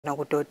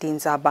Nakudoti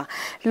indzaba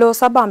lo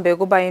sabambe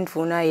kuba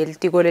indvuna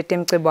yelitiko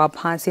letemcebo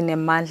waphansi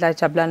nemandla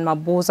Jabulani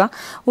Mabuza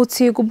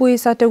uthi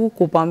kubuyisa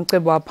tekugubha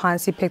umcebo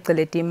waphansi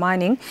pheceleti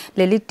mining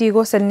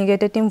lelitiko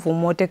selinikete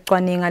timvumo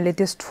tekucwaninga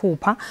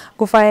letisithupha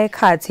kufaka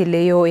ekhatsi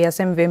leyo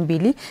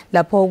yasemvembili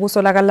lapho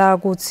kusolakala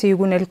ukuthi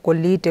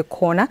kuneligolide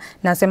khona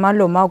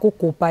nasemaloma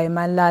kugubha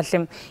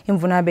emalahle.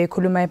 Imvuna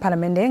beyikhuluma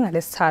ePhalamende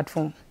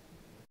ngalesithathu.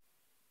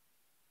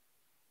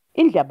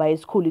 Indaba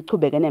yesikhulu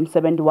ichubeke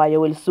nemsebenzi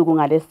wayo welisuku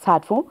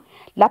ngalesithathu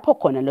lapho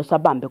khona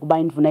losabambe kuba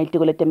indvuna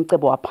yelitiko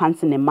letemcebo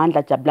waphansi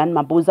nemandla Jabulani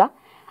Mabuza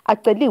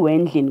aceliwe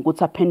endlini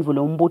ukuthi aphendvule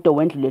umbuto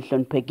wendlu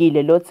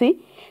lehloniphekile lothi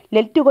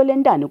lelitiko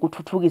lentani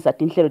kuthuthukisa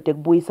tinhlelo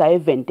tekubuyisa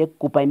event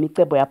tekugubha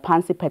imicebo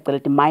yaphansi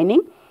pheceleti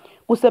mining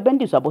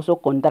kusebenziswa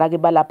bosokontraki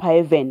balapha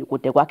event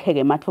kude kwakheke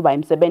emathuba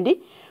emsebenzi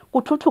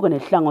kuthuthuke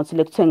nesihlangothi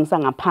lekuthengisa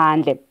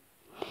ngaphandle.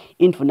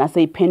 Indvuna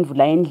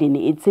seyiphendvula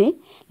endlini ithi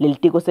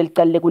lelitiko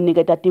selicalile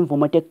kuniketa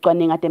timvumo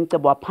tekucwaninga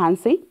temcebo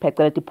waphansi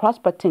pheceleti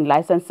prospecting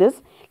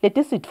licenses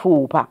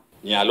letisithupha.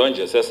 Nyalo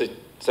nje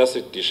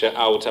sesidishe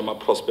out ama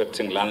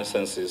prospecting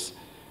licenses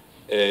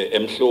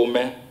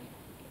eMhlume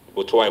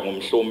kuthiwa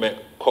ngumhlume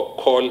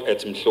coal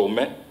at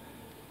Mhlume,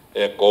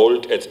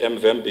 gold at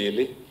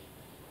Mvembili,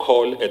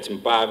 coal at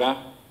Mpaka,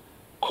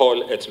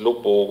 coal at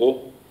Lubhuku,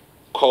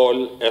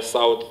 coal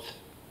south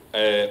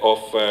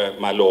of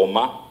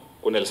Maloma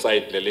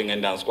kunelisite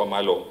lelingendansi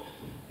kwaMaloma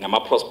ngama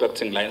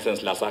prospecting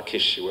license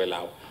lasakhishiwe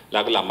lawo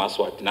la kula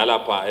Maswati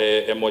nalapha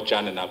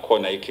eMotshane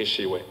nakhona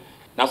ikhishiwe.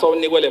 Naso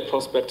unikwe le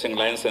prospecting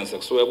license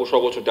kusuke kusho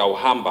ukuthi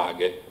utawuhamba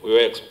ke uyo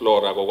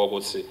explore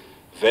kokuthi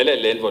vele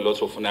lento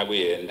lothi ufuna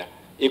kuyenda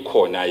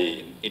ikhona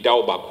yini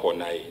itawuba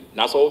khona yini.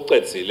 Naso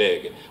ucedzile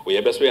ke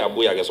uyebe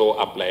uyabuya ke so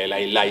applyela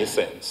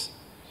i-license.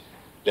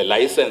 Le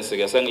license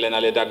ke sengilena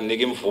leta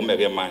kunika imvume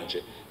ke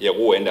manje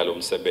yekuwenda lo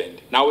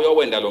msebenzi. Na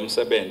uyowenda lo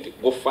msebenzi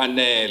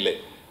kufanele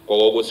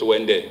kokuthi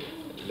wende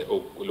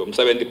lo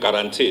msebenzi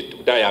guaranteed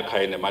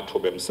utayakha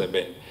emathuba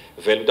emsebenzi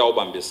vele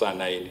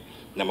utawubambisana yini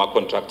nama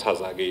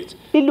contractors akithi.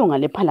 Ilunga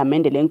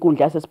lePhalamende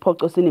lenkundla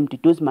yasesiphoco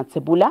Mduduzi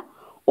Mathebula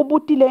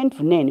ubutile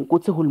endvuneni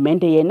ukuthi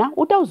uhulumende yena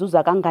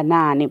utawuzuza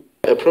kanganani.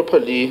 A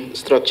properly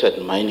structured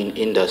mining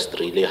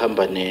industry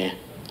lehamba ne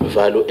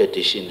value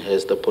addition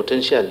has the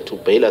potential to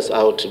bail us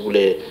out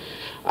kule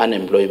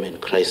unemployment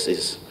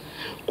crisis.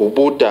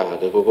 Kubuda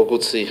ke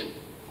kokuthi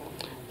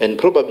and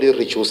probably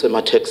reduce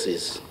ama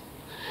taxes.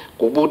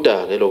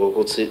 Kubuda ke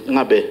lokuthi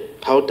ngabe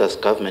how does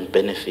government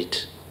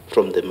benefit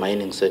from the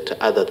mining sector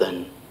other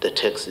than the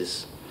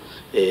taxes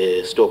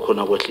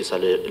stokhona kwehlisa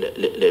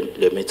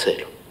le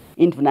mithelo.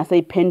 Indvuna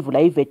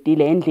seyiphendvula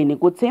ivetile endlini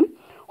ukuthi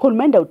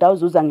uhulumende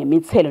utawuzuza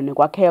ngemithelo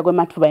nekwakheka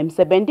kwemathuba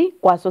emsebenzi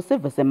kwaso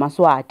sive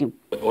seMaswati.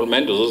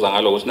 Uhulumende uzuza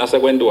ngalo ukuthi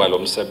nasekwenziwa lo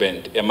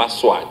msebenzi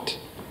eMaswati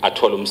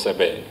athola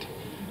umsebenzi.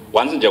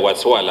 Once nje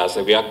kwathiwa la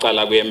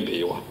sekuyaqala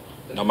kuyembiwa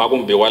noma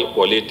kumbiwa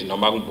ligolide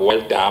noma kumbiwa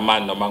idama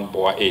noma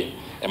kumbiwa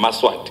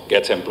eMaswati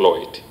get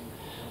employed.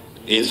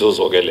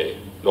 Izuzo ke leyo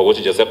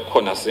lokuthi nje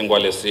sekukhona singwa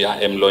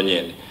lesiya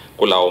emlonyeni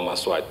kulawo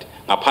Maswati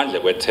ngaphandle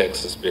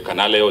kwe-tax speaker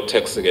naleyo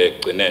tax ke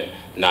egcinene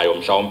nayo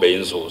mhlawumbe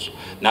inzuzo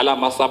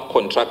nalama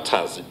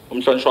subcontractors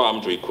umhlonishwa wami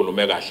nje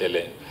uyikhulume kahle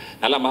lena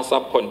nalama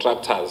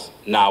subcontractors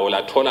nawo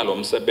lathola lo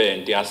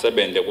msebenzi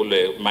asebende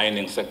kule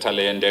mining sector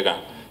leyendeka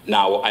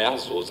nawo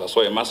ayazuza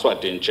so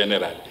eMaswati in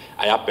general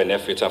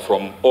ayabenefita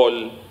from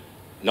all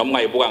noma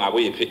ngayibuka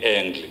ngakuyiphi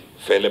angle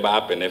vele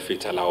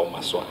bayabenefita lawo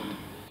Maswati.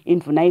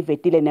 Indvuna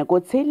ivetile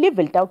nekuthi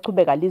live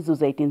litawuchubeka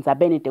lizuze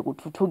etindzabeni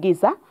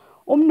tekuthuthukisa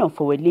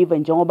umnotfo welive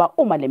njengoba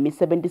uma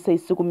lemisebenzi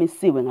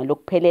seyisukumisiwe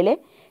ngalokuphelele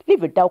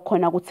live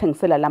litawukhona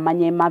ukuthengisela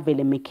lamanye emave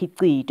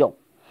lemikhicito.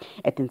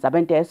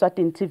 Etindzabeni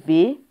Eswatini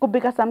TV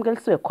kubika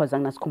samkeliswe khoza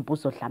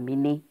ngasikhumbuzo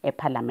Dlamini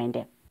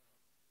ePhalamende.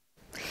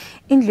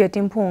 Indlu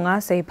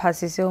yetimphunga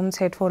seyiphasise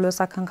umthetho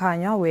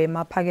losakhankanywa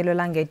wemaphakelo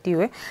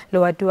langetiwe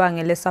lowatiwa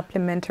ngele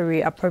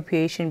Supplementary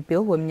Appropriation Bill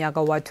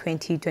wemnyaka wa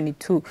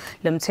 2022.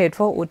 Lo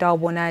mthetho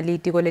utawubona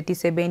litiko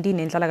letisebenti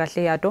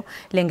nenhlalakahle yato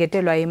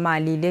lengetelwa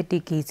imali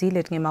letigidzi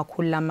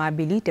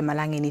letingemakhulu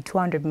temalangeni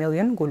 200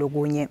 million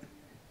kulokunye.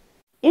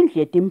 Indlu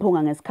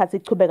yetimphunga ngesikhathi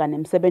ichubeka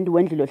nemsebenzi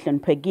wendlu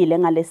lohloniphekile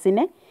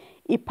ngalesine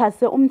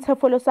iphase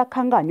umthetho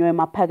losakhankanywa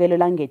wemaphakelo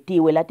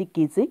langetiwe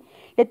latigidzi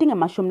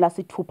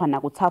letingemashumilasithupha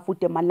nakuthafu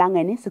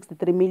temalangeni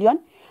 63 million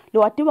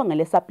lowatiwa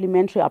ngele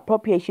Supplementary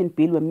Appropriation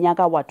Bill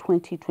wemnyaka wa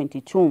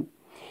 2022.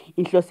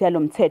 Inhloso yalo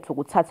mthetho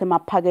kuthatha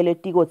emaphakelo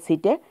etiko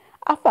tsite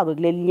afakwe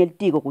kulelinye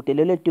litiko kude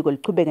lelo tiko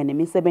lichubeke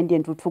nemisebenzi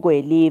yentuthuko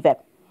yelive.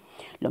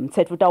 Lo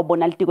mthetho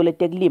utawubona litiko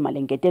letekulima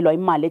lengetelwa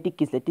imali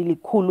letigidzi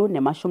letilikhulu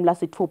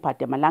nemashumilasithupha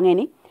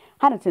temalangeni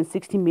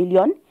 160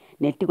 million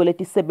netiko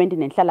letisebenti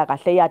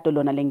nenhlalakahle yato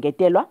lona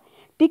lengetelwa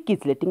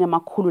tigidzi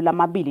letingemakhulu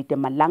lamabili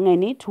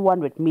temalangeni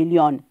 200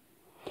 million.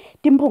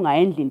 Timphunga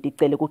endlini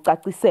ticele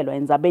kucaciselwa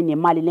endzabeni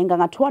yemali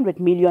lenganga 200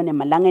 million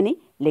emalangeni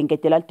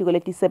lengetelwa litiko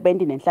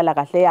letisebenti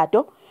nenhlalakahle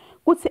yato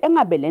kutsi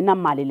engabe lena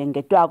mali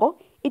lengetwako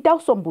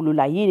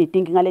itawusombulula yini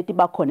tinkinga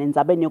letibakhona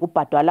endzabeni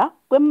yokubhadala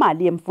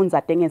kwemali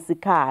yemfundzate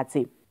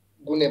ngesikhatsi.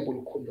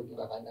 Kunebulukhulu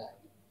bungakanani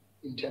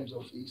in terms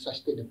of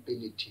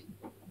sustainability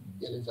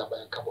yelenza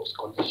abayakabo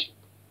scholarship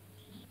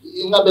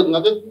ingabe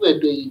kungake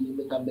kubedwe yini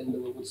mengameli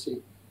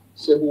ukuthi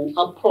seku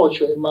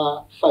approach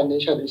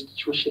ema-financial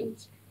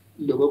institutions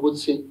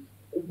lokuthi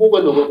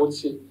ubuke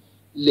lokuthi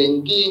le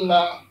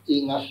nkinga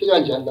ingafika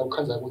njani la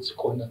ukhanza ukuthi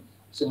khona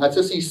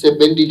singathi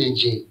siyisebenzile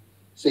nje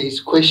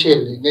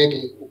seyisikhweshele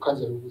ngeke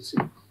ukhanza ukuthi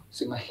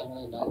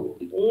singahlangana nayo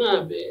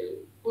ungabe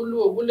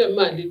kule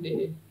mali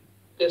le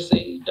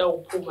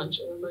leseyitawuphuma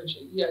njengamanje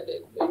iyale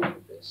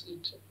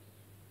kube-university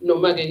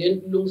noma-ke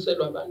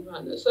yenilungiselwa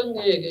abantwana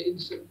sengeke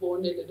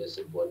sibonele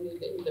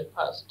lesibonile in the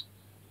past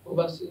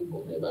ngoba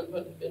sibone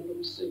abantwana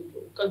benomsindo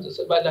kanze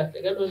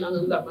sebalahlekelwa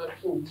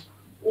nangelamathuba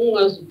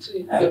ungazi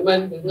ukuthi le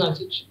mali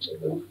bengathi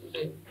ijitshelwe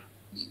emfundeni.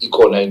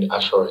 Ikhona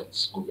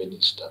in-assurance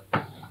ku-minister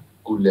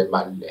kule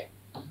mali le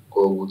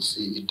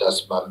kokuthi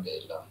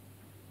itasibambela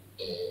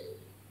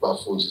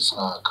bafundi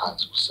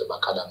singakhansi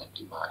kusebakhala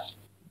ngemali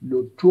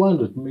lo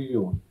 200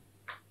 million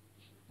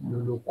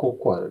lo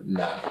kokwa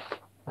la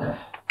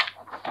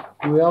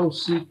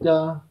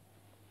uyawusita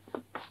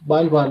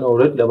bantwana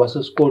already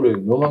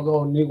labasesikolweni noma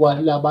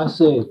kawunikwa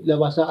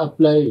labasa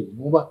apply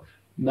ngoba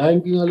nayo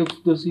inkinga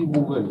lokuthi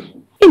siyibukele.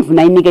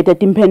 Indvuna inikete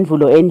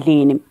timphendvulo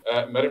endlini.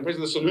 Madam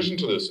President, the solution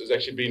to this is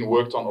actually being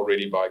worked on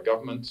already by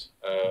government.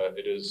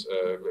 It is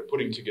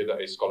putting together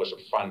a scholarship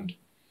fund.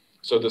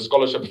 So the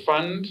scholarship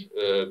fund,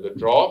 the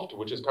draft,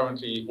 which is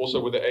currently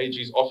also with the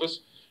AG's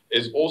office,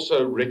 is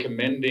also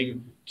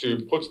recommending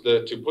to put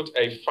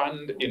a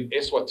fund in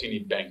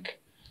Eswatini Bank,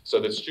 so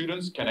that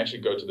students can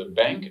actually go to the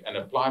bank and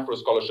apply for a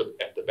scholarship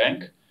at the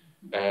bank,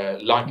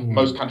 like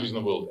most countries in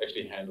the world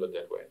actually handle it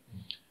that way.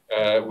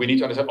 We need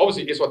to understand,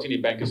 obviously,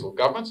 Eswatini Bank is still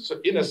government, so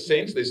in a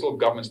sense, there's still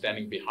government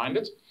standing behind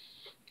it.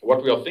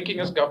 What we are thinking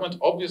as government,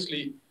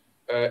 obviously,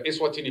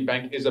 Eswatini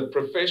Bank is a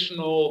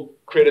professional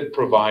credit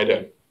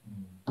provider.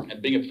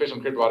 And being a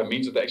professional credit provider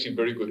means that they're actually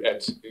very good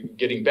at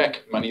getting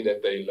back money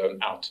that they loan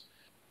out.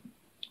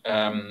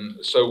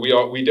 So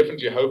we're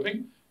definitely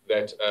hoping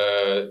that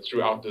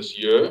throughout this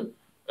year,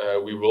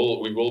 we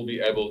will be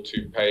able to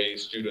pay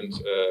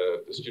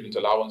the student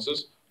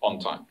allowances on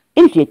time.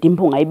 Indlu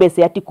yetimphunga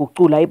ibese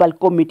yatigucula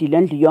ibalikomiti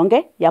lendlu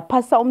yonke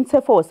yaphasa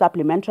umtsetfo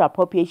we-supplementary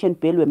appropriation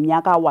bill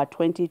wemnyaka wa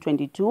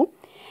 2022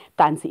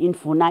 kanti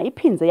indvuna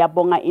iphindze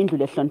yabonga indlu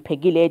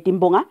lehloniphekile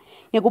yetimphunga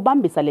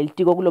ngekubambisa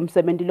lelitiko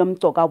kulomsebenzi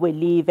lomcoka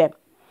welive.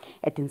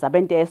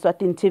 Etindzabeni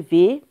te-Eswatini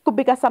TV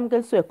kubika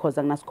Samkeliswe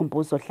Khoza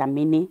ngasikhumbuzo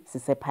Dlamini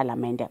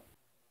sisephalamende.